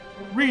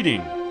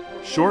Reading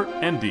Short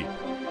and Deep.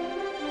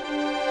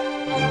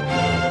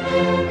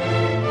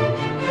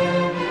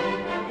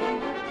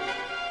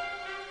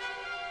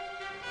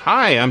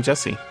 Hi, I'm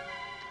Jesse.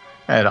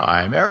 And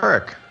I'm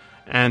Eric.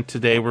 And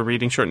today we're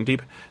reading Short and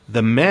Deep,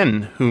 The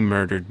Men Who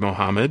Murdered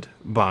Mohammed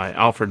by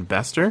Alfred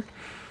Bester.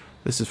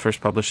 This is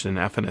first published in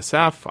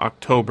FNSF,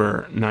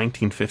 October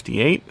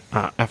 1958.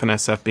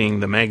 FNSF being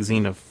the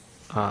magazine of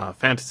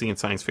fantasy and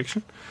science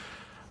fiction.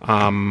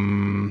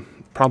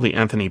 Probably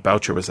Anthony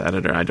Boucher was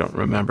editor. I don't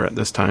remember at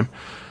this time.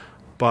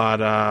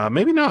 But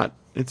maybe not.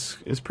 It's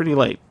pretty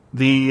late.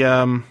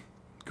 The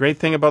great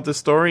thing about this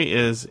story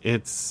is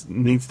it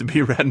needs to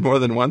be read more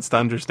than once to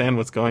understand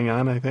what's going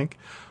on, I think.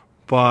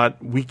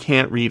 But we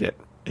can't read it.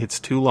 It's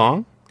too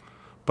long.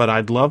 But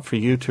I'd love for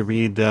you to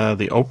read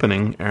the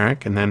opening,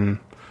 Eric, and then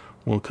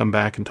we'll come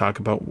back and talk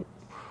about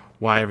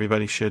why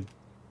everybody should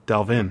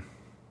delve in.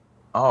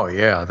 Oh,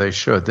 yeah, they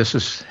should. This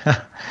is...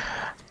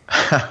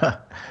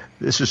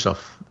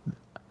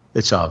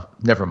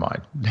 never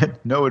mind.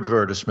 No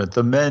advertisement.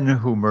 The Men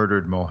Who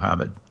Murdered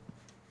Mohammed.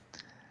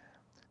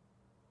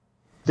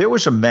 There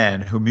was a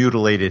man who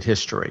mutilated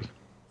history.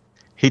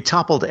 He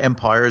toppled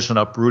empires and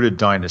uprooted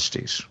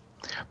dynasties.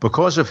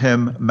 Because of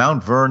him,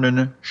 Mount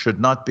Vernon should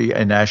not be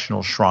a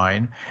national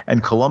shrine,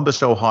 and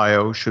Columbus,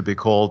 Ohio, should be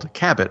called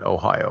Cabot,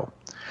 Ohio.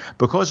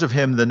 Because of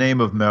him, the name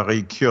of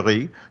Marie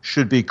Curie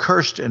should be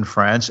cursed in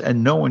France,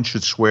 and no one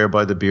should swear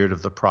by the beard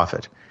of the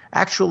prophet.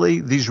 Actually,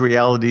 these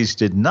realities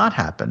did not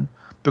happen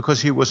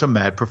because he was a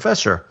mad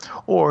professor,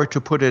 or to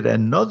put it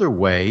another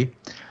way,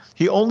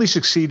 he only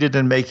succeeded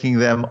in making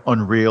them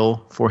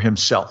unreal for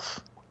himself.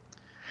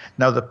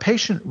 Now, the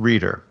patient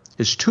reader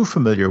is too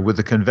familiar with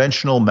the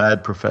conventional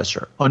mad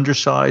professor,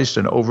 undersized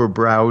and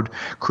overbrowed,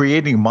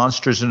 creating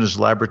monsters in his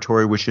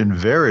laboratory which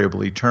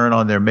invariably turn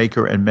on their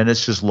maker and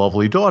menace his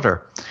lovely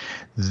daughter.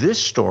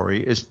 This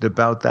story is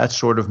about that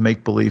sort of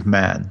make-believe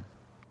man.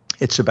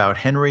 It's about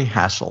Henry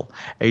Hassel,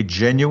 a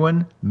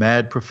genuine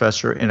mad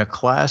professor in a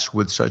class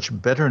with such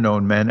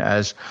better-known men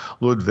as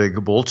Ludwig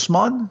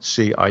Boltzmann,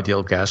 see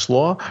Ideal Gas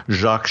Law,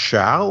 Jacques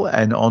Charles,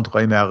 and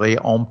André-Marie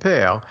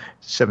Ampère,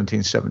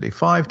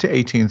 1775 to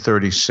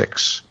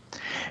 1836.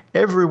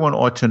 Everyone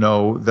ought to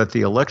know that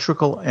the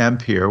electrical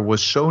ampere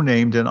was so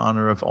named in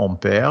honor of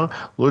Ampère.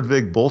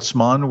 Ludwig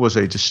Boltzmann was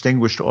a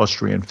distinguished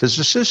Austrian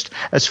physicist,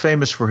 as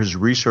famous for his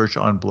research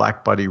on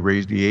black-body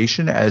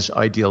radiation as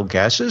ideal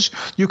gases.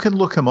 You can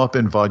look him up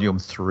in Volume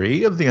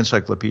 3 of the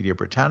Encyclopedia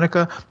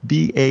Britannica,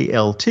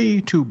 BALT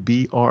to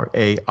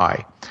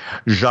BRAI.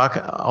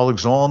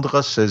 Jacques-Alexandre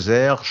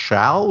Césaire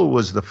Charles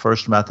was the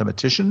first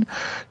mathematician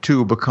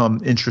to become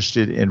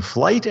interested in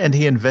flight, and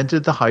he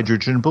invented the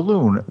hydrogen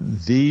balloon.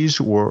 These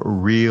were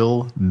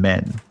real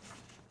men.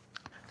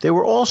 They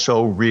were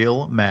also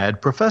real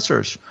mad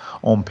professors.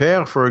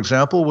 Ampère, for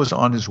example, was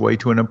on his way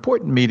to an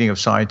important meeting of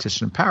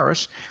scientists in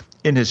Paris.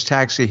 In his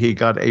taxi, he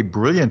got a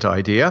brilliant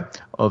idea,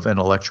 of an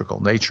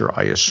electrical nature,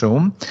 I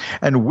assume,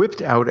 and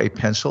whipped out a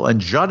pencil and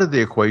jotted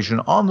the equation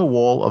on the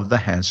wall of the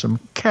hansom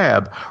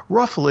cab.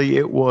 Roughly,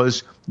 it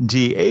was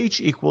dH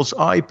equals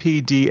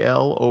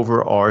IPdL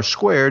over R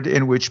squared,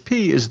 in which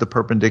P is the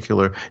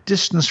perpendicular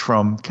distance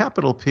from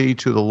capital P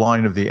to the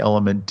line of the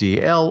element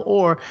dL,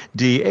 or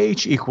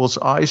dH equals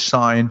I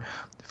sine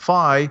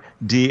phi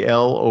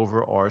dL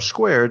over R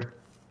squared.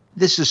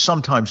 This is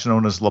sometimes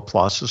known as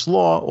Laplace's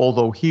law,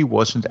 although he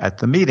wasn't at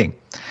the meeting.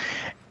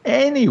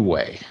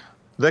 Anyway,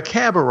 the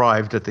cab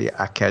arrived at the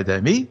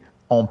Académie.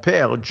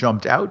 Ampère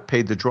jumped out,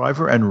 paid the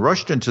driver, and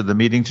rushed into the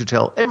meeting to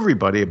tell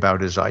everybody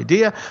about his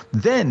idea.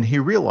 Then he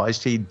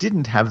realized he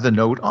didn't have the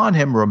note on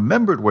him,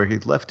 remembered where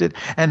he'd left it,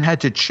 and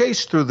had to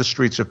chase through the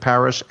streets of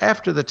Paris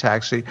after the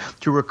taxi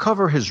to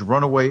recover his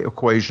runaway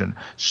equation.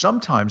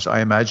 Sometimes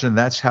I imagine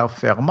that's how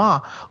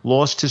Fermat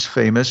lost his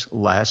famous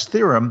last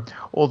theorem,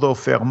 although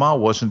Fermat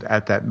wasn't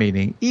at that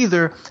meeting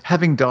either,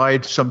 having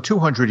died some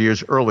 200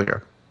 years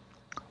earlier.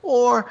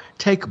 Or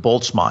take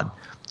Boltzmann.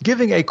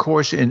 Giving a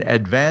course in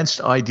advanced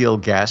ideal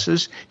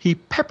gases, he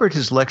peppered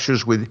his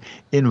lectures with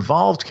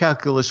involved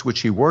calculus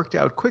which he worked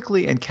out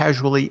quickly and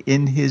casually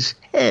in his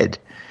head.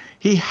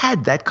 He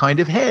had that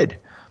kind of head.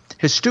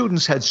 His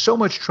students had so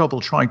much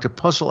trouble trying to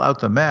puzzle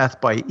out the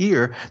math by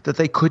ear that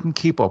they couldn't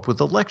keep up with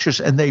the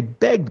lectures, and they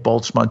begged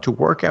Boltzmann to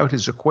work out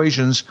his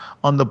equations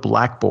on the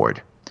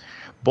blackboard.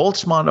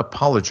 Boltzmann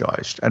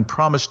apologized and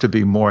promised to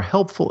be more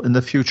helpful in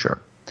the future.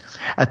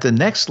 At the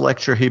next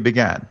lecture, he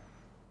began.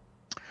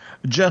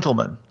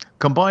 Gentlemen,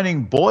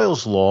 combining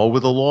Boyle's law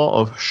with the law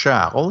of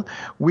Charles,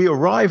 we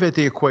arrive at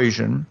the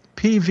equation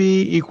PV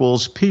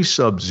equals P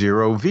sub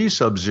 0, V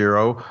sub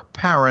 0,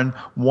 paren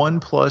 1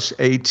 plus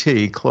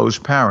AT, close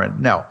paren.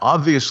 Now,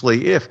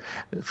 obviously, if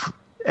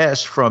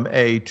S from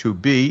A to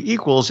B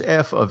equals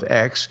f of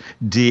x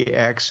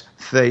dx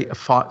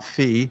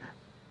phi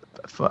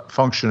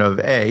function of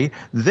A,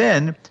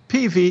 then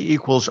PV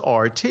equals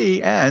RT,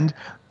 and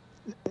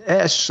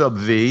S sub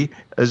V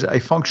as a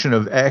function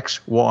of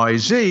x, y,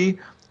 z,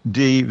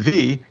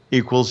 dv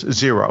equals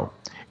 0.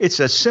 It's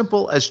as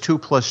simple as 2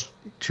 plus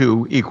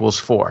 2 equals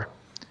 4.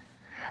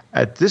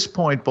 At this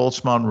point,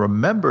 Boltzmann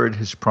remembered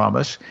his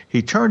promise.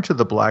 He turned to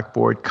the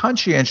blackboard,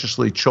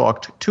 conscientiously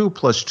chalked 2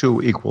 +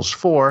 2 =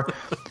 4,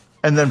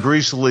 and then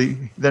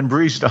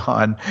breezed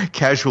on,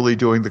 casually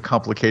doing the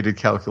complicated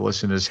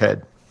calculus in his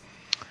head.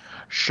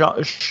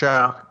 Jacques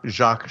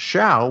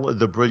Chasles,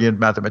 the brilliant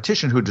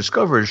mathematician who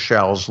discovered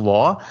Chasles'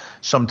 law,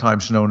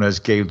 sometimes known as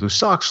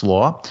Gay-Lussac's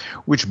law,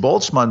 which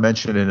Boltzmann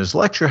mentioned in his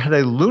lecture, had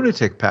a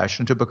lunatic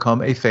passion to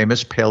become a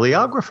famous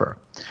paleographer.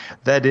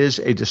 That is,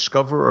 a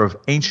discoverer of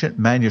ancient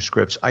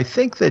manuscripts. I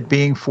think that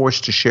being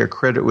forced to share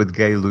credit with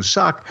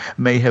Gay-Lussac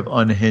may have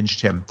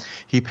unhinged him.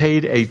 He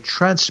paid a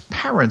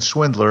transparent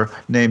swindler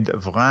named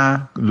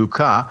Vrain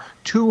Lucas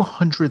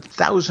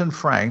 200,000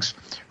 francs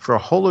for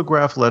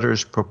holograph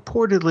letters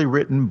purportedly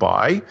written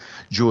by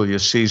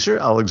Julius Caesar,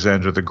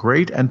 Alexander the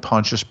Great, and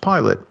Pontius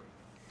Pilate.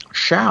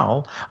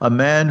 Chasles, a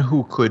man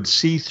who could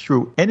see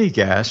through any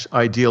gas,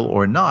 ideal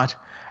or not,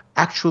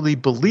 actually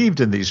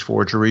believed in these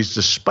forgeries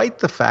despite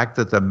the fact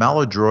that the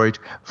maladroit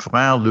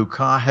Vrain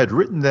Lucas had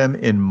written them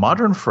in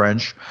modern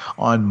French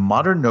on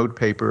modern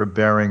notepaper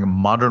bearing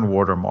modern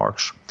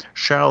watermarks.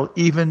 Chasles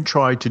even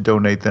tried to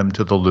donate them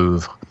to the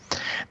Louvre.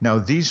 Now,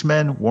 these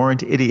men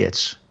weren't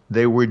idiots.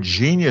 They were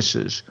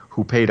geniuses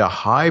who paid a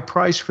high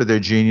price for their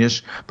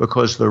genius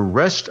because the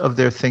rest of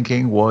their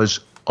thinking was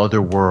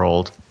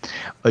otherworld.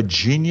 A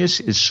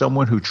genius is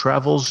someone who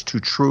travels to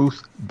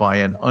truth by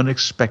an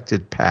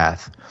unexpected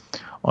path.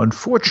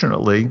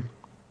 Unfortunately,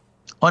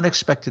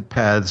 unexpected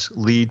paths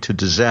lead to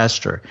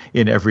disaster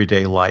in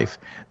everyday life.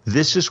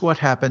 This is what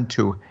happened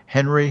to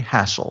Henry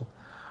Hassel,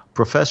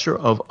 professor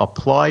of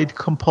applied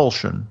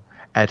compulsion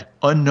at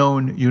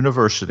Unknown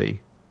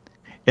University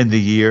in the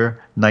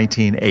year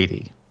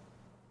 1980.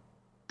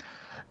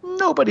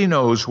 Nobody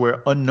knows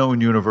where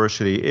Unknown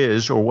University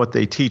is or what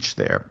they teach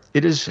there.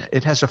 It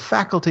has a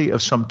faculty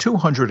of some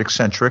 200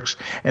 eccentrics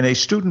and a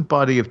student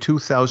body of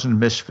 2,000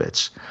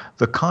 misfits,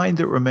 the kind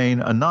that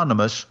remain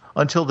anonymous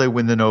until they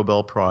win the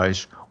Nobel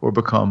Prize or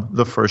become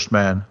the first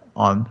man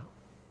on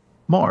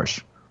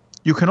Mars.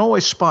 You can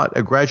always spot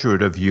a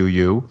graduate of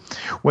UU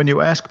when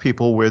you ask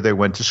people where they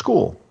went to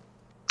school.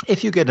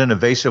 If you get an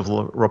evasive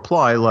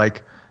reply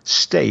like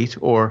state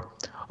or,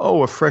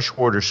 oh, a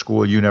freshwater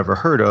school you never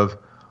heard of,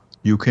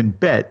 you can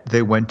bet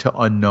they went to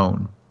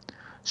unknown.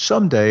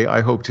 Someday,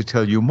 I hope to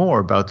tell you more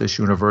about this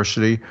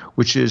university,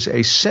 which is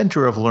a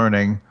center of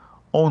learning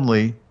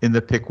only in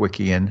the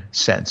Pickwickian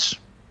sense.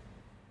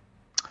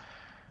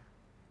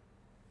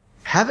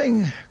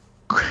 Having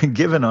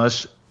given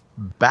us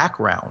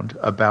background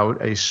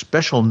about a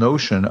special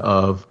notion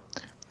of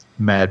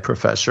mad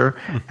professor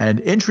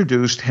and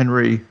introduced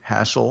Henry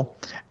Hassel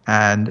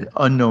and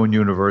Unknown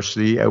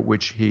University, at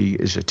which he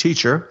is a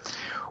teacher,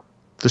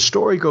 the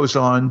story goes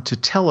on to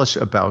tell us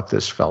about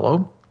this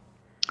fellow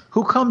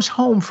who comes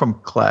home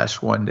from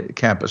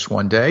campus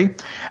one day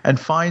and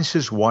finds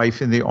his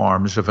wife in the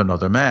arms of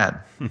another man.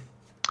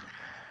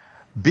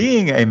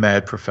 Being a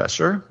mad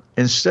professor,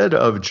 instead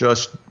of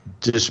just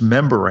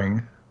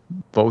dismembering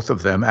both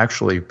of them,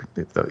 actually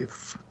the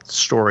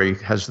story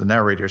has the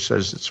narrator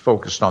says it's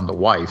focused on the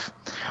wife,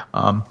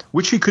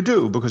 which he could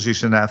do because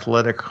he's an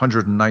athletic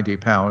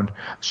 190-pound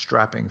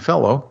strapping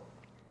fellow.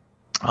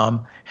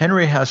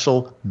 Henry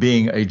Hassel,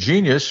 being a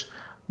genius,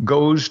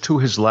 goes to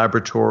his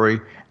laboratory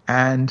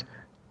and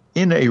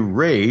in a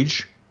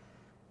rage,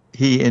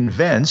 he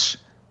invents,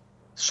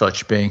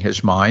 such being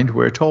his mind,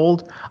 we're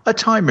told, a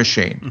time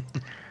machine.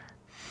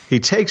 He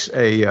takes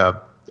a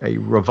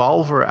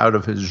revolver out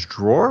of his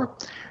drawer,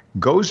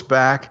 goes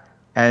back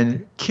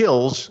and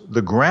kills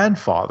the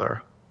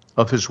grandfather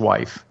of his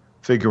wife,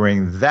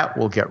 figuring that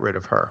will get rid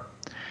of her.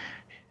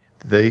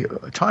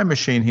 The time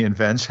machine he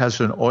invents has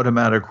an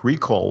automatic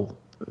recall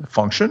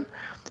function.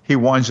 He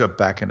winds up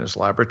back in his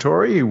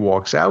laboratory, he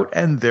walks out,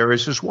 and there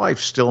is his wife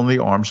still in the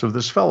arms of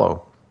this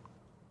fellow.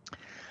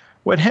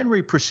 What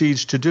Henry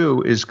proceeds to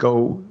do is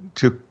go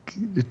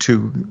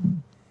to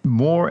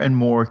more and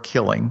more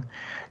killing.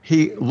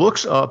 He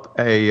looks up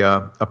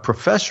a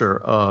professor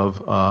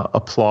of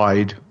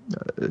applied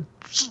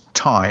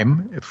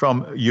time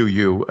from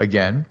UU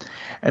again,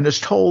 and is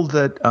told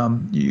that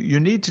you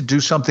need to do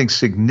something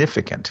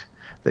significant,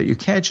 that you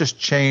can't just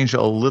change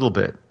a little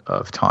bit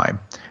of time.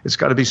 It's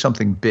got to be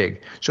something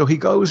big. So he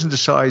goes and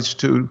decides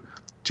to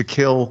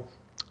kill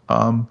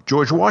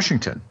George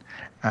Washington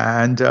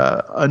and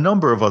a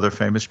number of other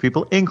famous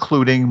people,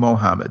 including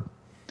Mohammed.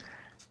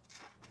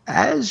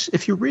 As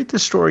if you read the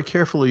story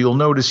carefully, you'll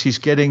notice he's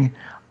getting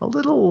a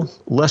little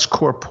less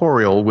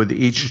corporeal with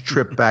each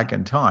trip back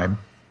in time.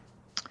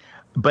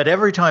 But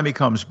every time he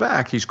comes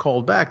back, he's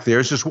called back.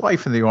 There's his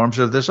wife in the arms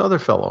of this other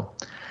fellow.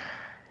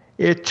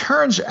 It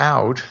turns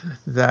out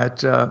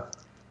that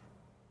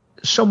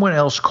someone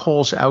else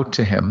calls out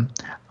to him,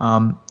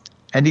 and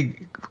he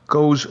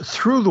goes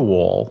through the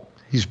wall.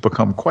 He's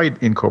become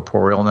quite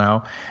incorporeal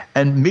now,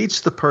 and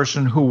meets the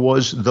person who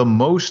was the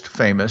most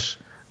famous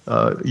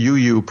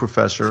UU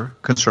professor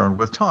concerned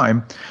with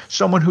time,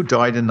 someone who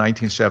died in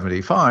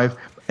 1975,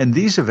 And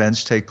these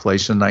events take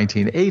place in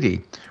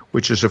 1980,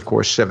 which is, of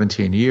course,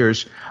 17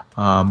 years,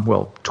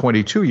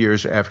 22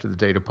 years after the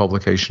date of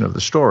publication of the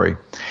story.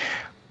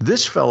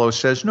 This fellow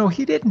says, no,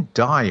 he didn't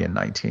die in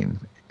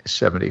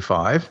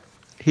 1975.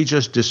 He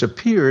just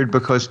disappeared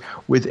because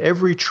with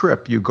every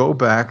trip you go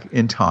back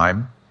in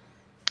time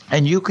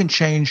and you can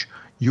change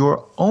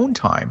your own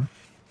time,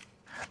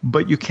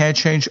 but you can't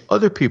change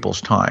other people's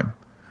time.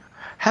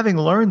 Having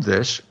learned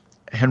this,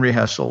 Henry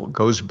Hessel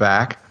goes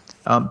back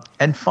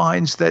and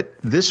finds that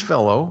this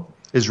fellow,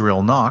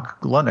 Israel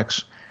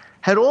Lennox,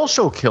 had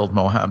also killed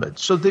Mohammed.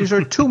 So these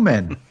are two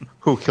men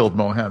who killed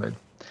Mohammed.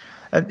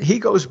 And he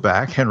goes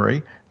back,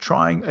 Henry,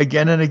 trying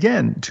again and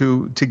again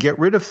to get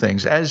rid of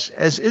things, as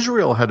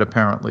Israel had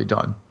apparently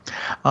done.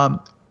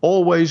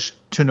 Always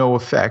to no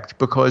effect,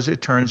 because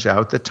it turns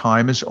out that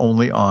time is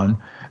only on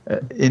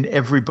in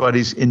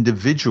everybody's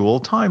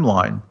individual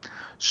timeline.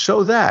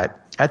 So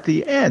that at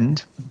the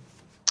end,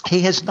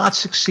 he has not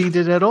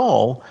succeeded at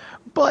all,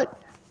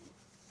 but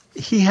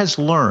he has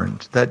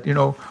learned that,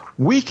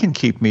 we can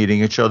keep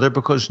meeting each other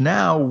because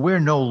now we're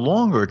no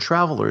longer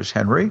travelers,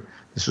 Henry.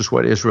 This is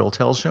what Israel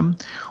tells him.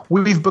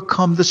 We've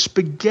become the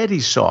spaghetti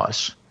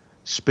sauce.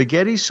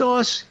 Spaghetti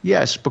sauce?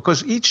 Yes,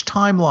 because each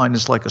timeline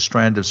is like a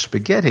strand of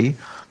spaghetti,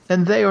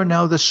 and they are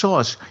now the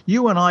sauce.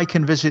 You and I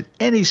can visit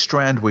any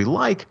strand we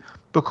like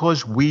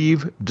because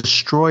we've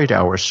destroyed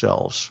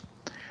ourselves.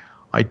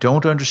 I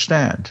don't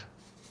understand,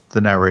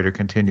 the narrator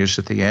continues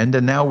at the end,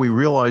 and now we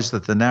realize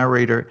that the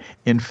narrator,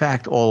 in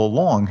fact, all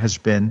along has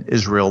been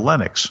Israel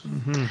Lennox.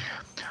 Mm-hmm.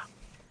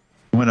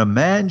 When a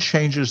man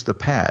changes the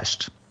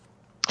past,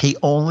 he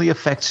only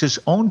affects his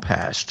own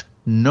past,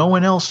 no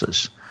one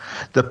else's.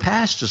 The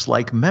past is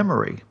like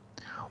memory.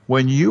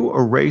 When you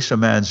erase a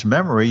man's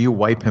memory, you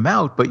wipe him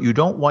out, but you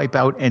don't wipe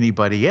out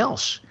anybody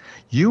else.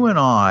 You and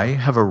I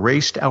have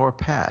erased our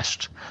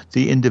past.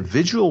 The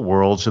individual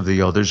worlds of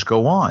the others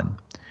go on,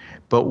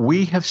 but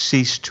we have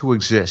ceased to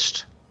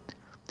exist.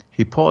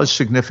 He paused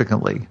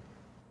significantly.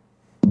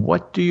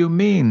 What do you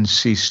mean,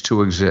 cease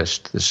to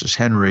exist? This is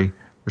Henry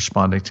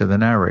responding to the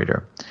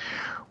narrator.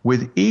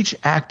 With each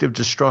act of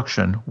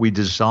destruction, we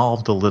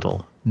dissolved a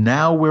little.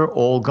 Now we're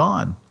all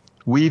gone.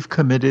 We've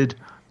committed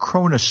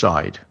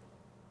chronocide.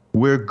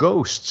 We're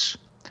ghosts.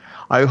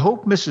 I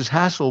hope Mrs.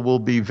 Hassel will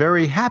be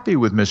very happy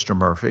with Mr.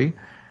 Murphy.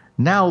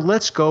 Now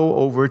let's go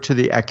over to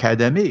the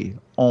Académie.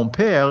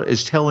 Ampère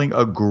is telling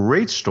a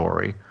great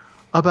story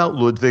about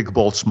Ludwig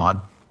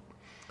Boltzmann.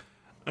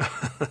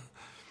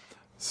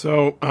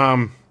 So,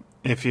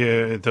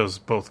 those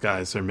both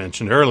guys are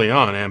mentioned early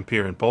on,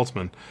 Ampere and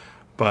Boltzmann,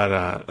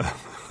 but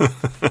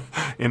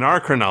in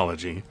our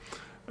chronology,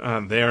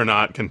 they are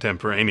not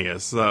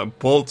contemporaneous.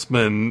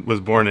 Boltzmann was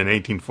born in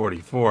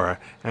 1844.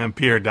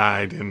 Ampere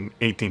died in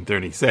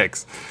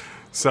 1836.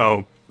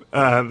 So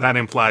that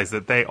implies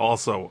that they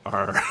also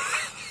are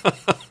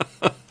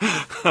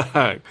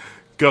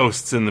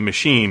ghosts in the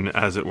machine,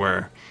 as it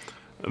were.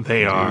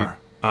 They are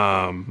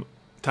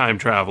time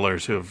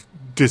travelers who have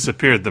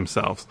disappeared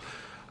themselves.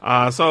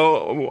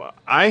 So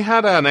I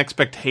had an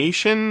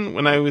expectation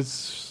when I was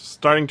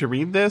starting to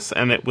read this,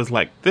 and it was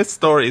like, this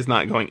story is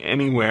not going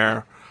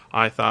anywhere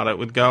I thought it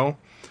would go.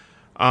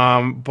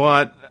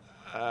 But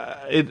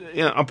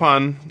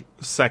upon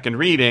second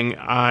reading,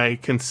 I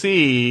can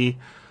see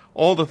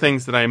all the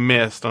things that I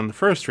missed on the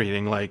first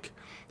reading, like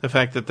the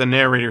fact that the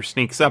narrator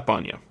sneaks up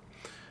on you.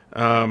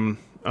 On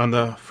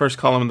the first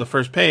column of the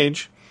first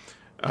page,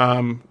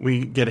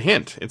 we get a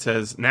hint. It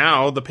says,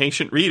 now the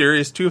patient reader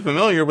is too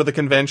familiar with the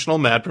conventional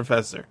mad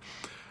professor.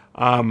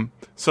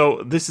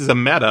 So this is a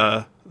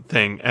meta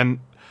thing. And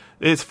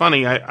it's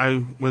funny,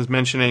 I was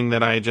mentioning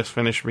that I just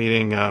finished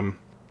reading a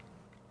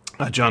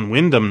John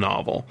Wyndham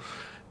novel.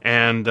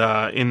 And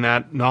in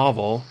that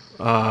novel,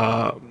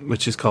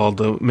 which is called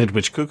The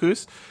Midwich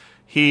Cuckoos,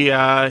 he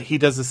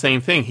does the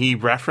same thing. He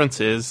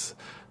references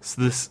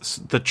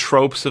the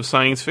tropes of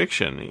science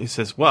fiction. He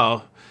says,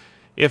 well,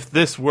 if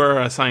this were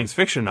a science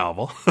fiction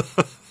novel,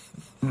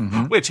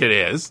 mm-hmm. which it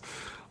is,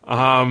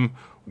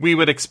 we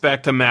would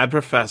expect a mad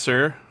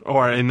professor,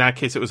 or in that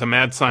case it was a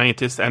mad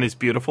scientist and his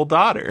beautiful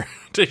daughter,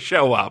 to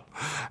show up.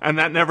 And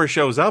that never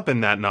shows up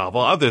in that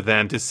novel, other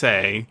than to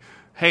say,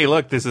 hey,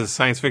 look, this is a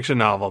science fiction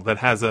novel that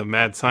has a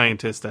mad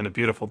scientist and a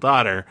beautiful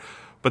daughter,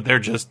 but they're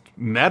just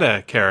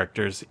meta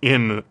characters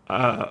in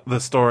the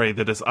story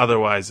that is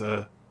otherwise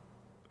a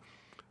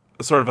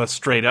sort of a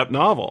straight-up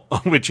novel,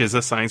 which is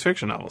a science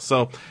fiction novel.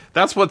 So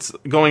that's what's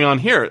going on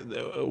here.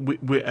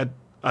 We at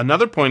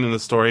another point in the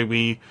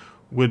story,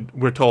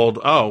 we're told,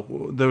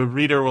 oh, the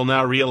reader will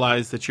now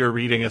realize that you're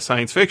reading a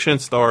science fiction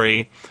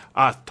story,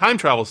 a time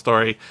travel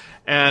story,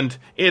 and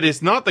it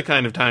is not the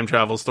kind of time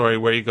travel story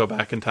where you go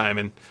back in time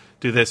and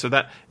do this or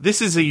that.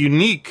 This is a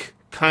unique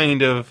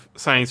kind of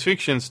science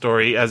fiction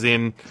story, as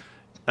in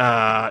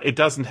it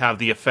doesn't have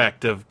the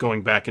effect of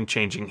going back and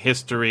changing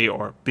history,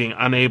 or being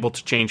unable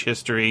to change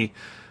history,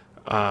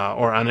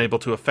 or unable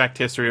to affect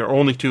history, or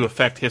only to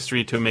affect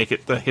history to make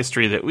it the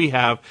history that we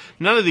have.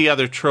 None of the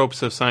other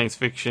tropes of science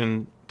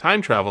fiction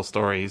time travel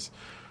stories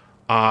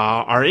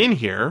are in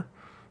here.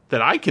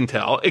 that I can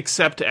tell,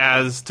 except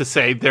as to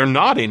say they're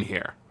not in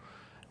here.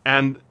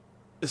 And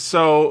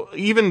so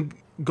even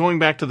going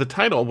back to the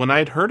title, when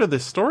I'd heard of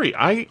this story,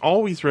 I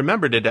always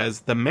remembered it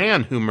as the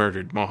man who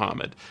murdered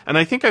Muhammad. And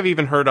I think I've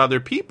even heard other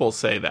people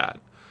say that.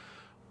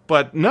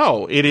 But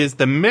no, it is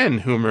the men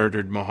who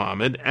murdered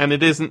Muhammad, and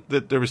it isn't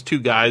that there was two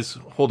guys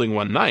holding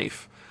one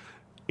knife.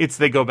 It's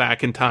they go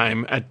back in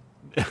time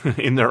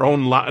in their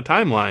own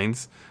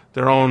timelines,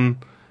 their own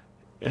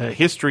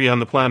history on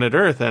the planet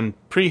Earth and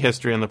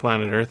prehistory on the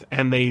planet Earth,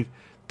 and they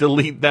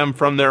delete them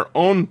from their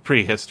own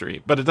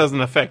prehistory, but it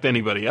doesn't affect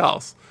anybody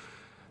else.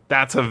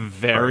 That's a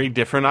very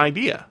different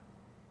idea.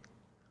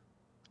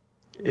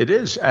 It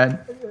is, and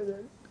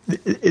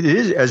it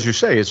is, as you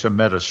say, it's a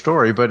meta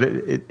story, but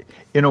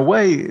in a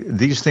way,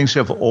 these things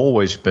have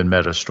always been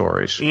meta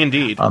stories.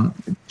 Indeed.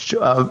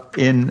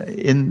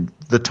 In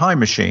The Time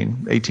Machine,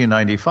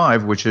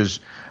 1895, which is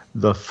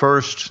the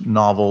first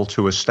novel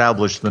to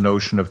establish the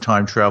notion of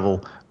time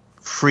travel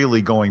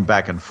freely going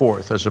back and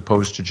forth, as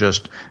opposed to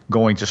just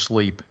going to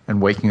sleep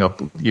and waking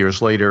up years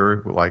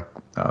later, like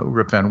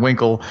Rip Van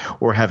Winkle,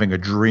 or having a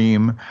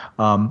dream,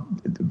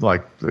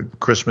 like the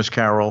Christmas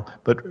Carol,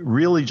 but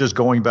really just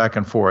going back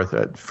and forth.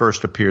 It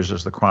first appears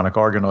as the Chronic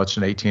Argonauts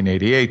in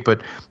 1888,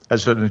 but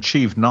as an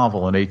achieved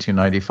novel in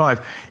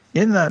 1895.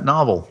 In that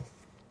novel,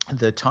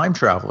 the time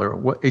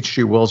traveler,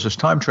 H.G. Wells'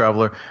 time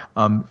traveler,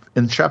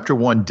 in chapter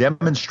 1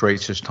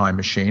 demonstrates his time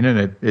machine,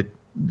 and it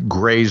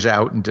grays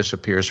out and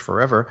disappears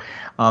forever.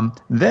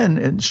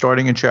 Then,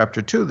 starting in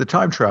chapter 2, the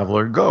time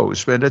traveler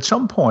goes. And at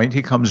some point,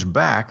 he comes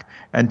back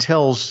and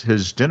tells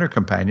his dinner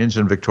companions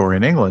in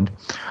Victorian England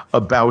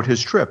about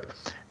his trip.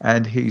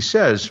 And he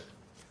says,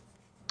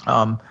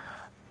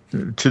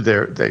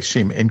 they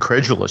seem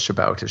incredulous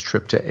about his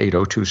trip to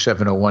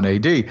 802-701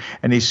 AD.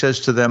 And he says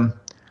to them,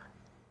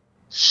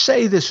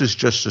 say this is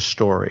just a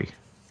story.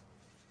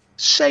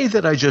 Say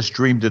that I just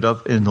dreamed it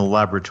up in the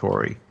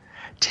laboratory.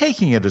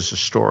 Taking it as a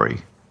story,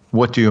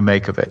 what do you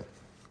make of it?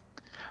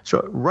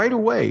 So right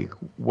away,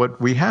 what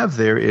we have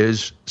there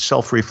is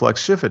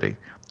self-reflexivity.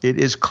 It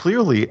is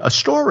clearly a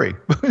story.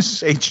 This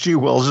is H.G.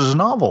 Wells'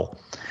 novel.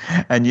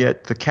 And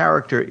yet the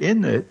character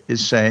in it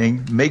is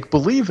saying, make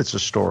believe it's a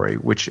story,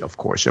 which of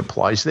course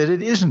implies that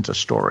it isn't a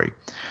story.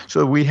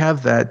 So we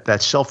have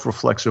that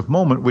self-reflexive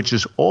moment, which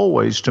is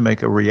always to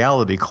make a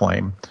reality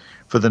claim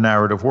for the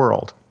narrative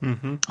world.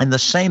 Mm-hmm. And the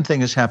same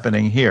thing is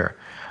happening here.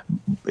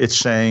 It's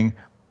saying,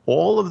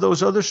 all of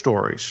those other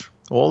stories,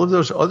 all of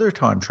those other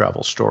time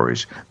travel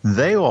stories,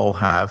 they all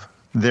have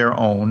their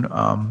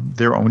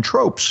own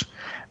tropes,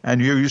 and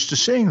you're used to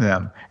seeing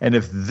them. And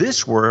if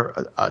this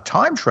were a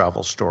time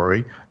travel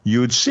story,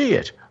 you'd see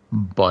it,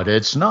 but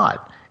it's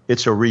not.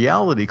 It's a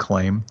reality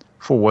claim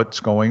for what's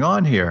going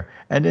on here.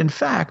 And in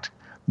fact,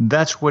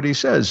 that's what he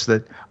says,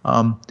 that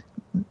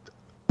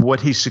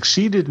what he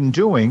succeeded in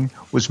doing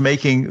was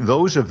making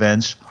those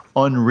events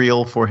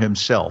unreal for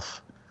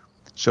himself.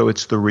 So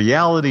it's the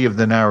reality of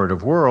the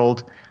narrative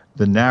world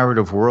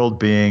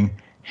being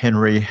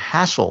Henry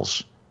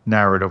Hassel's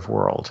narrative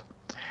world.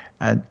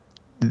 And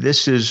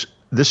this is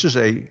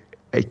a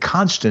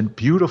constant,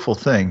 beautiful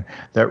thing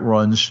that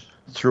runs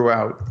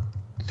throughout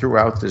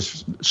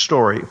this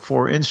story.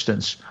 For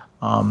instance,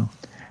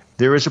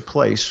 there is a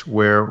place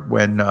where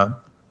when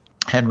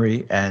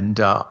Henry and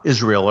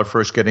Israel are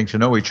first getting to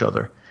know each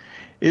other,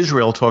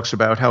 Israel talks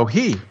about how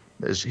he's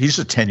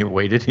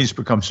attenuated. He's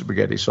become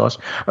spaghetti sauce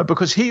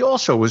because he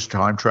also was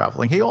time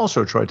traveling. He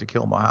also tried to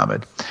kill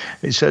Muhammad.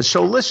 He says,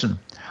 so listen,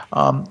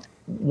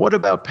 what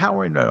about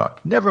power? No,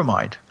 never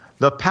mind.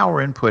 The power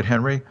input,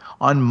 Henry.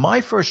 On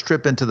my first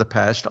trip into the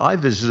past, I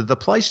visited the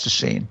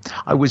Pleistocene.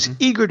 I was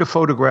eager to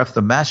photograph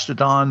the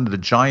mastodon, the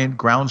giant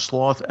ground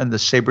sloth, and the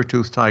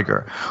saber-toothed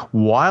tiger.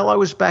 While I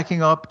was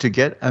backing up to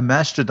get a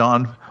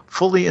mastodon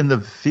fully in the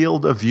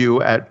field of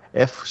view at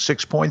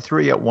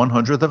f6.3 at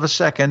 100th of a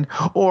second,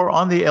 or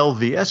on the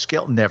LVS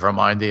scale. Never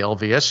mind the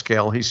LVS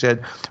scale, he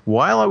said.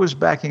 While I was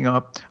backing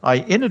up, I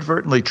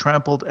inadvertently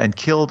trampled and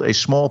killed a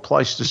small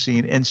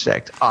Pleistocene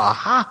insect.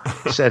 Aha,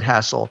 said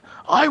Hassel.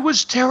 I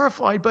was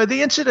terrified by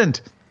the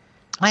incident.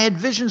 I had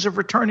visions of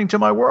returning to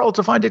my world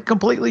to find it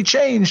completely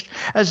changed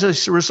as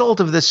a result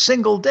of this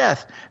single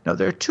death. Now,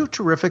 there are two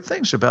terrific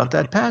things about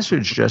that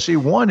passage, Jesse.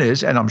 One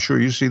is, and I'm sure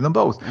you see them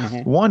both,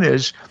 one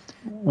is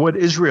what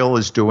Israel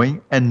is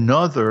doing.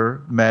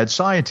 Another mad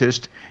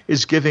scientist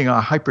is giving a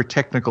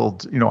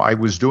hyper-technical, I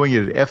was doing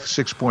it at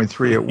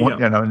f6.3 at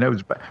one, and that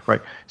was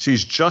right. So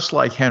he's just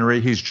like Henry.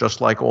 He's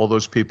just like all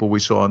those people we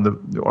saw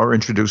are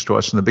introduced to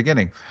us in the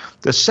beginning.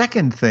 The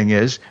second thing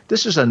is,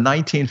 this is a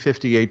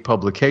 1958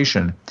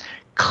 publication,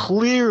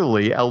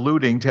 clearly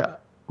alluding to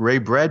Ray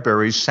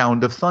Bradbury's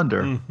Sound of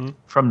Thunder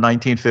from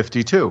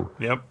 1952,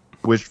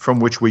 from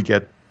which we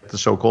get the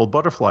so-called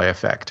butterfly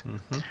effect,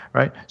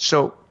 right?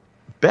 So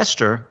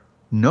Bester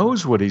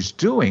knows what he's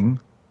doing.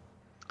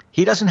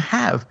 He doesn't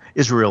have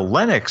Israel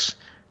Lennox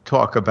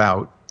talk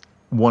about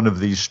one of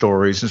these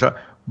stories, and so,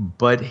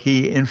 but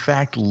he, in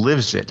fact,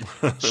 lives it.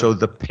 So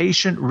the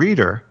patient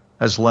reader,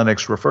 as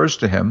Lennox refers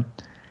to him,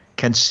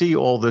 can see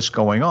all this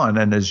going on.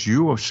 And as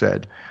you have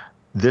said,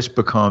 this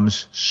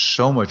becomes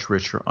so much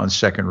richer on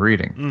second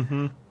reading.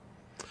 Mm-hmm.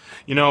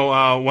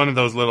 One of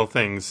those little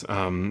things,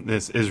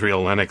 this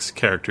Israel Lennox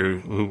character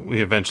who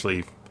we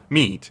eventually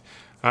meet,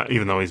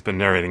 even though he's been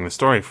narrating the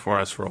story for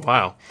us for a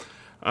while,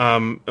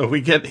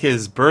 we get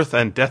his birth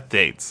and death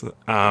dates,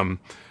 and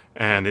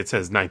it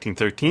says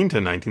 1913 to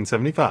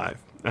 1975.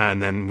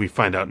 And then we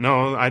find out,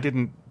 no, I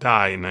didn't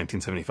die in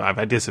 1975.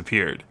 I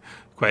disappeared.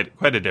 Quite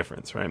a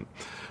difference, right?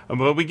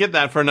 But we get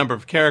that for a number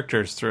of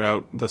characters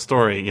throughout the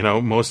story,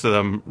 most of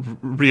them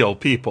real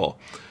people.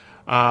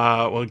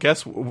 Well,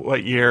 guess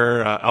what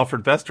year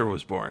Alfred Bester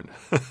was born?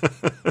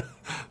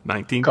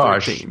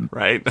 1913,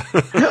 right?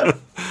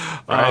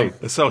 Right.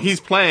 So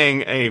he's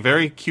playing a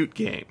very cute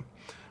game.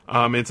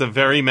 It's a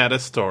very meta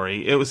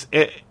story.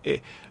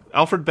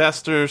 Alfred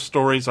Bester's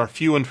stories are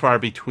few and far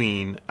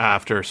between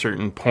after a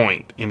certain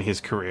point in his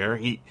career.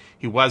 He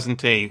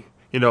wasn't a,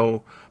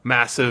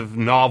 massive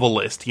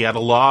novelist. He had a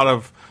lot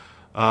of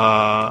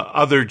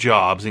other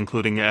jobs,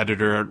 including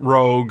editor at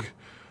Rogue,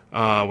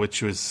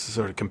 which was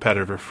sort of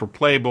competitor for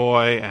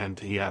Playboy, and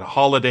he had a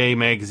holiday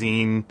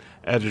magazine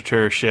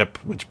editorship,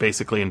 which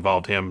basically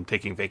involved him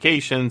taking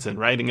vacations and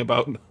writing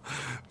about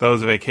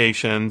those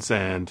vacations.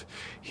 And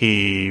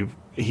he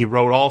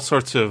wrote all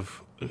sorts of.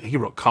 He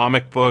wrote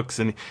comic books,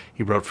 and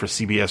he wrote for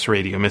CBS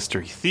Radio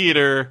Mystery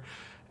Theater,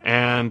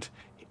 and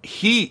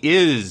he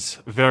is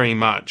very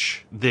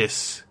much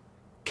this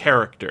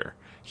character.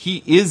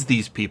 He is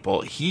these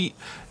people.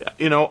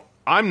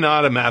 I'm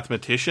not a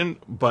mathematician,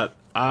 but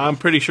I'm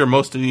pretty sure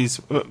most of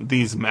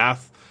these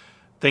math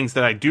things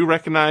that I do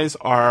recognize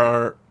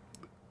are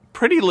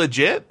pretty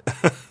legit.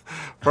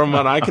 From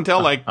what I can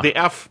tell, like the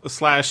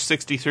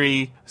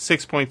f/63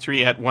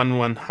 6.3 at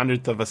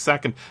 1/100th of a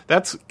second,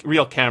 that's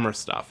real camera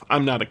stuff.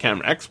 I'm not a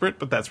camera expert,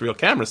 but that's real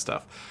camera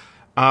stuff.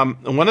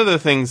 One of the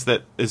things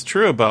that is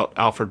true about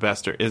Alfred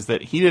Bester is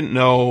that he didn't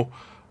know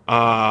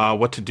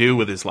what to do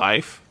with his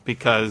life,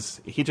 because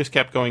he just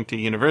kept going to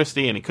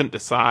university and he couldn't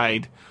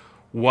decide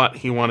what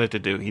he wanted to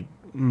do.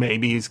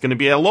 Maybe he's going to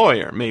be a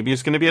lawyer. Maybe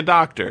he's going to be a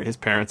doctor. His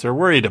parents are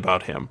worried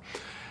about him.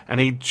 And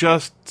he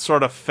just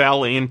sort of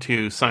fell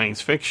into science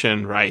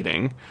fiction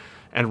writing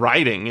and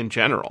writing in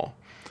general.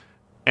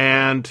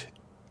 And,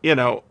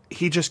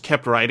 he just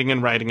kept writing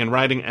and writing and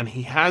writing. And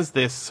he has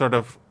this sort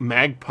of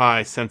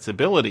magpie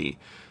sensibility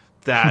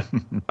that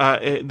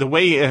the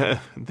way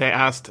they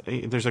asked,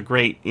 there's a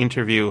great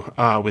interview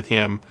with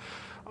him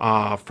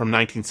from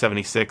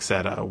 1976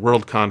 at a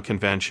Worldcon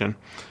convention.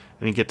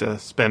 And you get to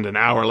spend an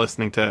hour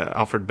listening to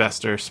Alfred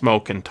Bester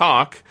smoke and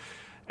talk.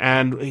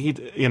 And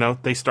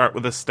they start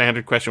with a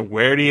standard question: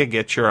 where do you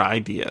get your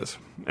ideas?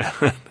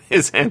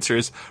 His answer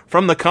is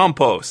from the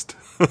compost.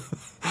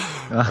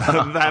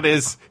 That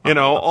is,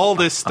 all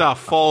this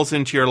stuff falls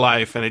into your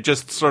life, and it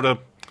just sort of,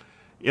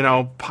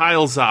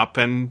 piles up,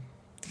 and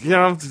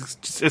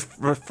it's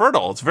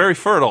fertile. It's very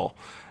fertile,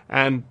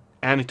 and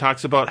he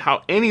talks about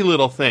how any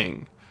little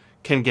thing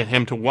can get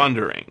him to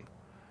wondering,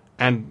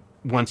 and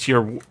once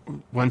you're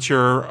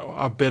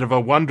a bit of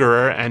a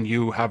wonderer and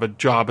you have a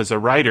job as a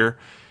writer,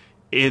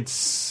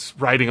 it's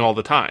writing all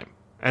the time.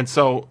 And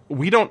so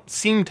we don't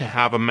seem to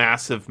have a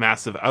massive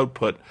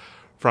output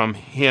from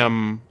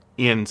him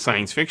in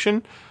science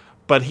fiction,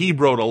 but he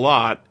wrote a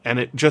lot, and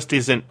it just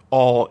isn't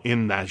all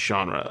in that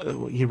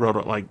genre. He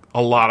wrote like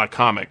a lot of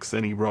comics,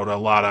 and he wrote a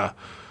lot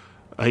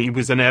of, he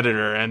was an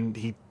editor, and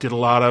he did a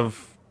lot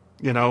of,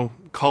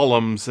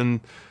 columns and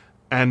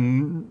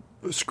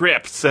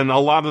scripts, and a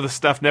lot of the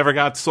stuff never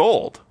got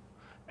sold.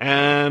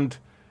 And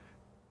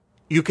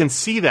you can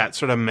see that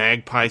sort of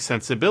magpie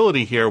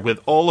sensibility here with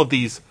all of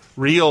these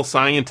real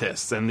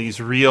scientists and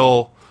these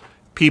real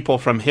people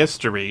from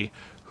history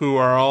who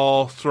are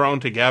all thrown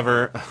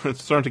together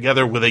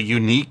with a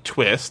unique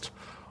twist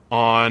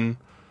on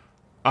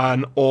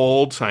an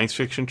old science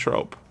fiction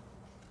trope.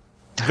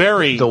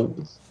 So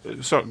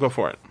go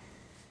for it.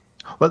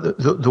 Well,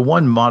 the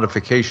one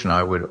modification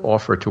I would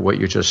offer to what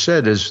you just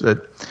said is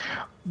that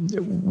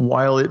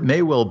while it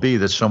may well be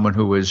that someone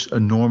who is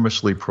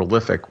enormously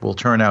prolific will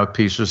turn out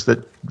pieces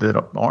that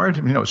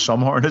aren't,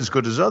 some aren't as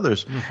good as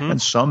others,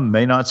 and some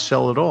may not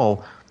sell at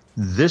all,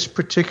 this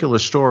particular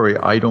story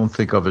I don't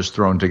think of as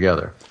thrown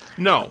together.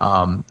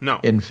 No.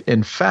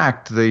 In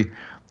fact, the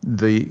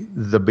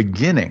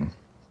beginning,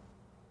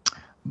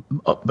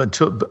 up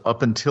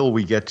until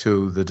we get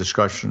to the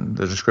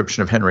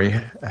description of Henry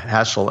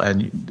Hassel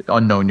and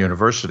Unknown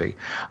University,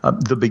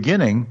 the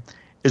beginning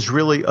is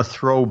really a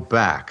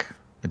throwback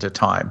into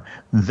time.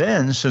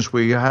 Then, since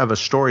we have a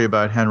story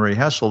about Henry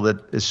Hassel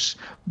that is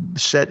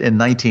set in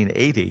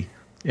 1980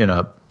 in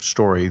a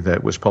story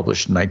that was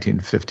published in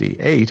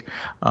 1958,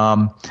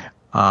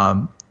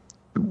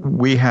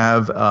 we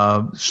have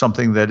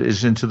something that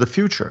is into the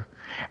future.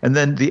 And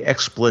then the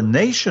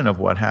explanation of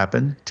what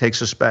happened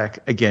takes us back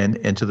again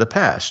into the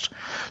past.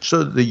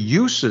 So the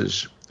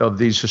uses of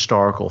these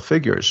historical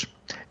figures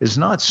is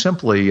not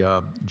simply,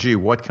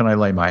 what can I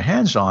lay my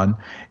hands on?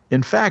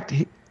 In fact,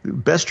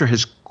 Bester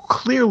has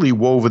clearly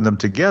woven them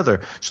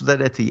together so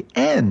that at the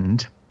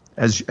end,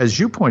 as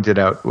you pointed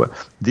out,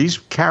 these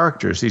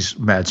characters, these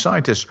mad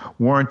scientists,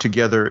 weren't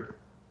together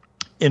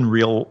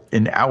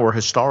in our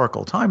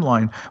historical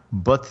timeline,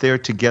 but they're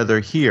together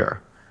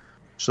here.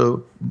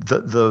 So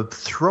the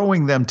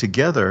throwing them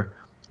together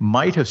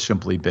might have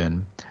simply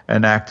been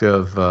an act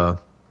of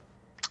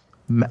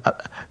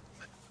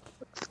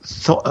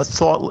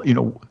thought,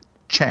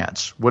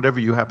 chance, whatever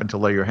you happen to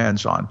lay your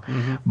hands on.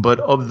 Mm-hmm. But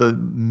of the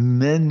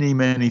many,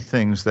 many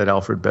things that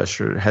Alfred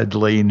Bester had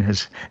laid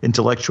his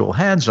intellectual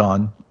hands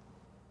on,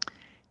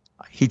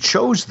 he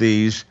chose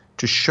these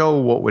to show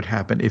what would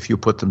happen if you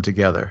put them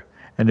together.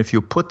 And if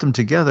you put them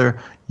together,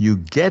 you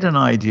get an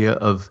idea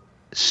of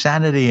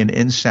sanity and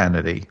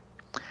insanity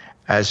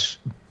as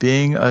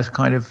being a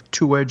kind of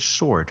two-edged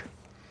sword,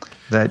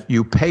 that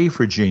you pay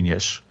for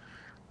genius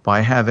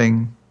by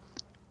having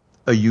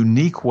a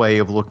unique way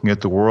of looking at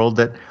the world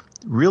that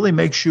really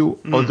makes you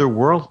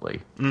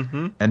otherworldly.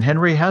 Mm-hmm. And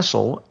Henry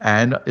Hessel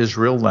and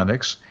Israel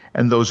Lennox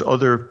and those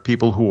other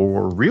people who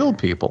were real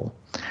people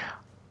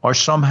are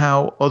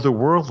somehow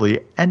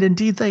otherworldly, and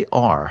indeed they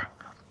are,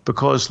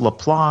 because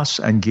Laplace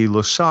and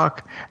Gay-Lussac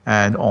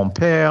and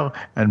Ampère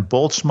and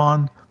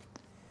Boltzmann,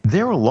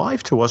 they're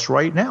alive to us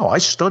right now. I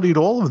studied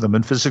all of them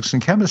in physics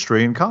and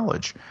chemistry in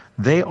college.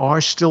 They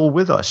are still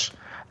with us.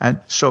 And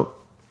so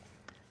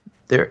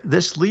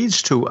this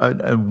leads to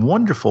a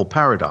wonderful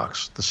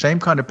paradox, the same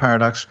kind of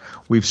paradox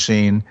we've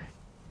seen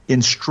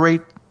in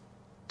straight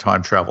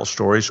time travel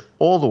stories,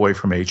 all the way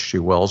from H.G.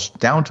 Wells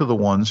down to the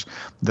ones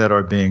that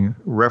are being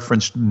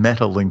referenced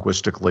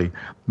meta-linguistically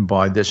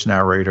by this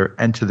narrator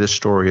and to this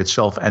story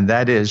itself. And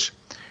that is,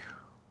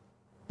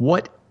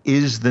 what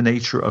is the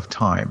nature of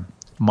time?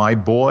 My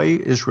boy,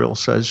 Israel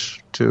says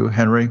to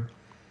Henry,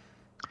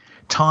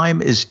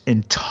 time is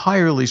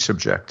entirely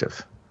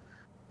subjective.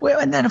 Well,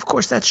 and then, of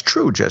course, that's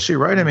true, Jesse,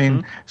 right? I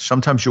mean,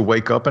 sometimes you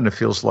wake up and it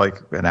feels like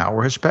an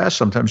hour has passed.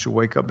 Sometimes you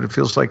wake up and it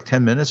feels like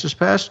 10 minutes has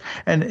passed.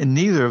 And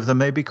neither of them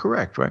may be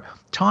correct, right?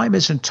 Time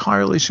is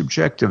entirely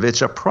subjective.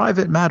 It's a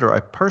private matter,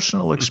 a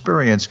personal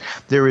experience.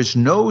 There is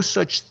no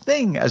such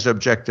thing as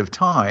objective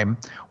time.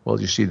 Well,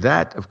 you see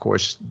that, of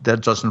course,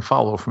 that doesn't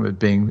follow from it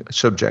being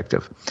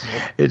subjective.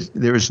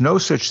 There is no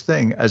such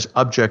thing as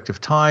objective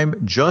time,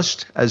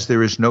 just as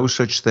there is no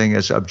such thing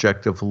as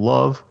objective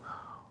love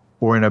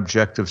or an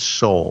objective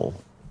soul.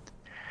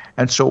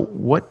 And so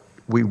what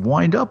we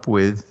wind up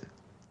with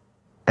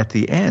at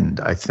the end,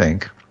 I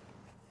think,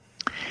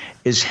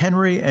 is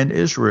Henry and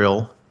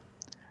Israel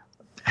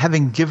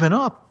having given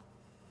up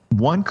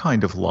one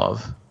kind of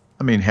love.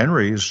 I mean,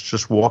 Henry has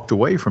just walked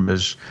away from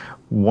his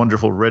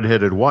wonderful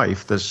redheaded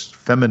wife. This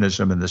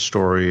feminism in the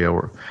story,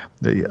 or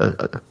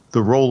the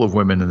role of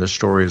women in the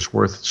story, is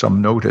worth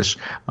some notice.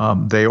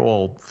 They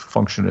all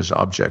function as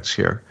objects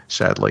here,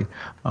 sadly.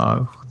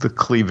 The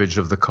cleavage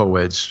of the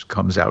co-eds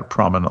comes out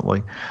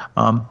prominently.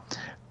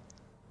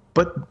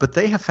 But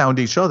they have found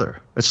each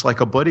other. It's like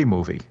a buddy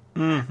movie.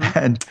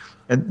 Mm-hmm.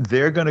 And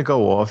they're going to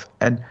go off,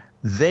 and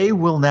they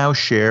will now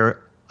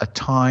share a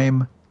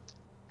time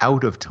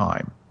out of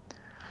time.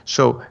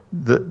 So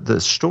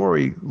the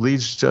story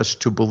leads us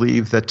to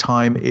believe that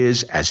time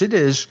is, as it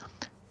is,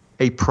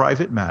 a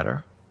private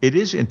matter. It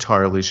is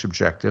entirely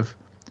subjective,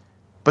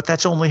 but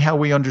that's only how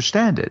we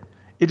understand it.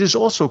 It is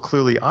also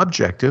clearly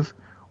objective,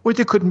 or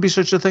there couldn't be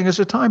such a thing as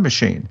a time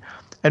machine.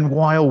 And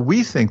while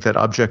we think that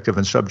objective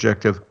and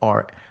subjective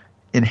are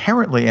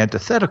inherently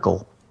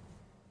antithetical,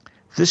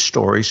 this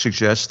story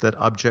suggests that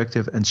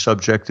objective and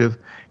subjective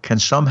can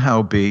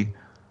somehow be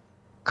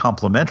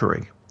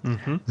complementary.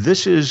 Mm-hmm.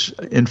 This is,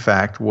 in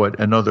fact, what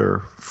another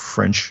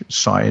French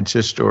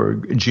scientist or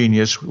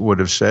genius would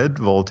have said,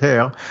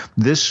 Voltaire.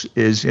 This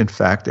is, in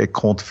fact, a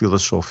conte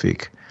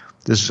philosophique.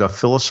 This is a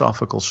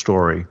philosophical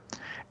story,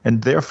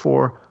 and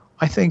therefore,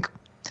 I think,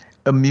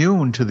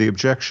 immune to the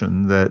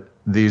objection that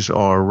these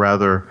are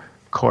rather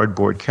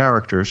cardboard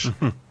characters,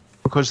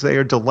 because they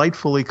are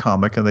delightfully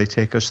comic and they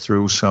take us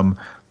through some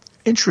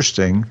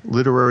interesting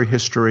literary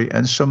history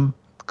and some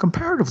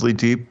comparatively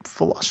deep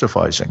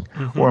philosophizing.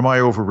 Mm-hmm. Or am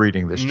I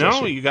overreading this, No,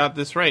 Jesse? You got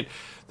this right.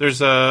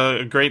 There's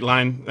a great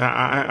line.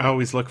 I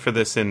always look for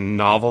this in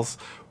novels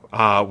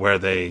where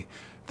they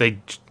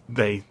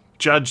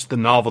judge the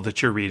novel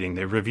that you're reading.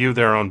 They review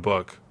their own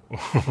book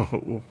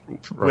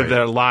with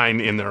their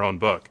line in their own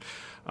book.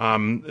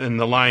 And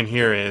the line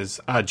here is,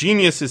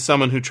 genius is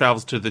someone who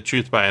travels to the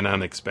truth by an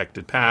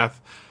unexpected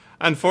path.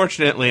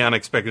 Unfortunately,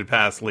 unexpected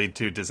paths lead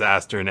to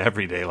disaster in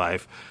everyday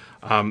life.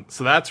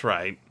 So that's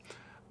right.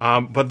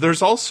 But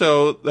there's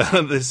also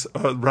this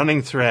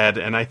running thread,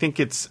 and I think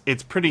it's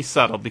pretty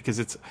subtle, because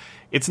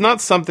it's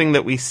not something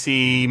that we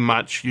see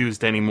much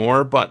used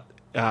anymore. But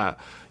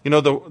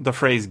the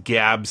phrase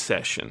 "gab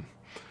session."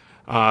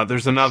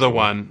 There's another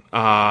one,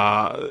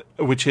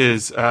 which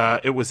is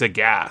 "it was a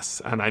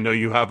gas," and I know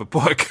you have a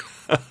book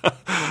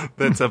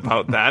that's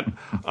about that.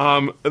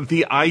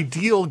 The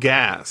ideal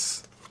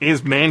gas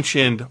is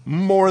mentioned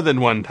more than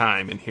one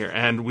time in here.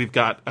 And we've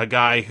got a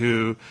guy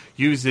who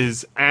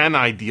uses an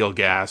ideal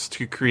gas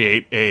to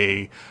create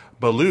a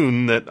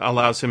balloon that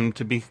allows him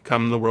to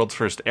become the world's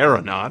first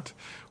aeronaut,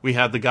 we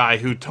have the guy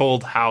who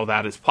told how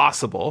that is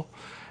possible,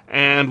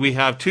 and we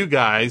have two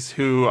guys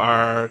who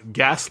are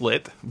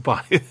gaslit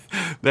by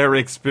their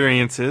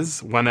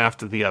experiences, one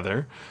after the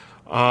other,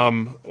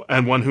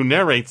 and one who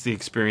narrates the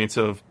experience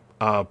of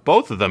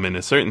both of them in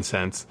a certain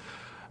sense,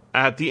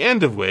 at the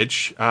end of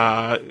which,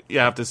 you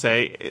have to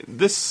say,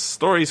 this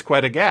story is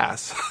quite a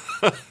gas.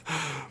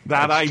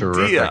 That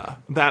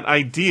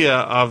idea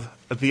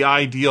of the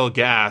ideal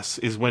gas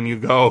is when you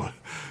go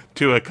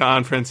to a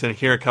conference and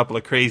hear a couple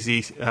of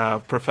crazy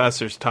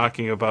professors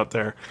talking about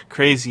their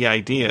crazy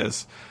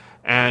ideas,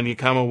 and you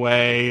come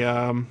away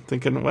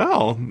thinking,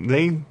 well,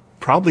 they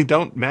probably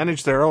don't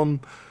manage their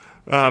own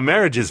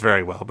marriages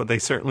very well, but they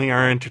certainly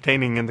are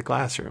entertaining in the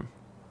classroom,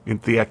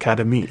 in the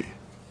academy.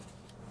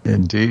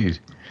 Indeed.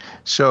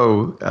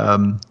 So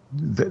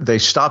they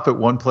stop at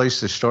one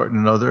place, they start in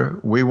another.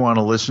 We want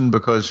to listen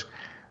because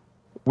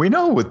we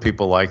know with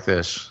people like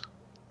this,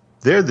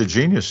 they're the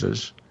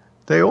geniuses.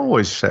 They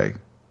always say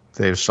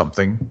they have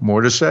something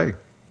more to say.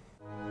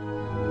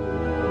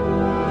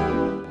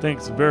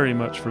 Thanks very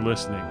much for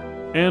listening.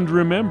 And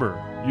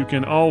remember, you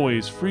can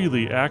always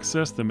freely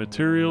access the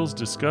materials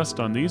discussed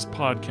on these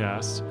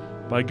podcasts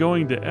by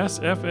going to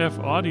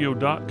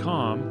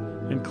sffaudio.com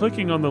and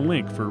clicking on the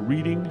link for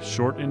Reading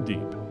Short and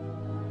Deep.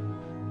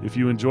 If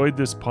you enjoyed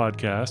this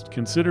podcast,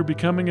 consider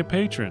becoming a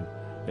patron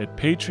at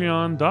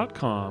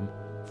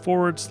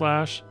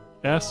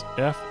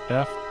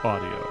patreon.com/SFF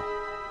Audio.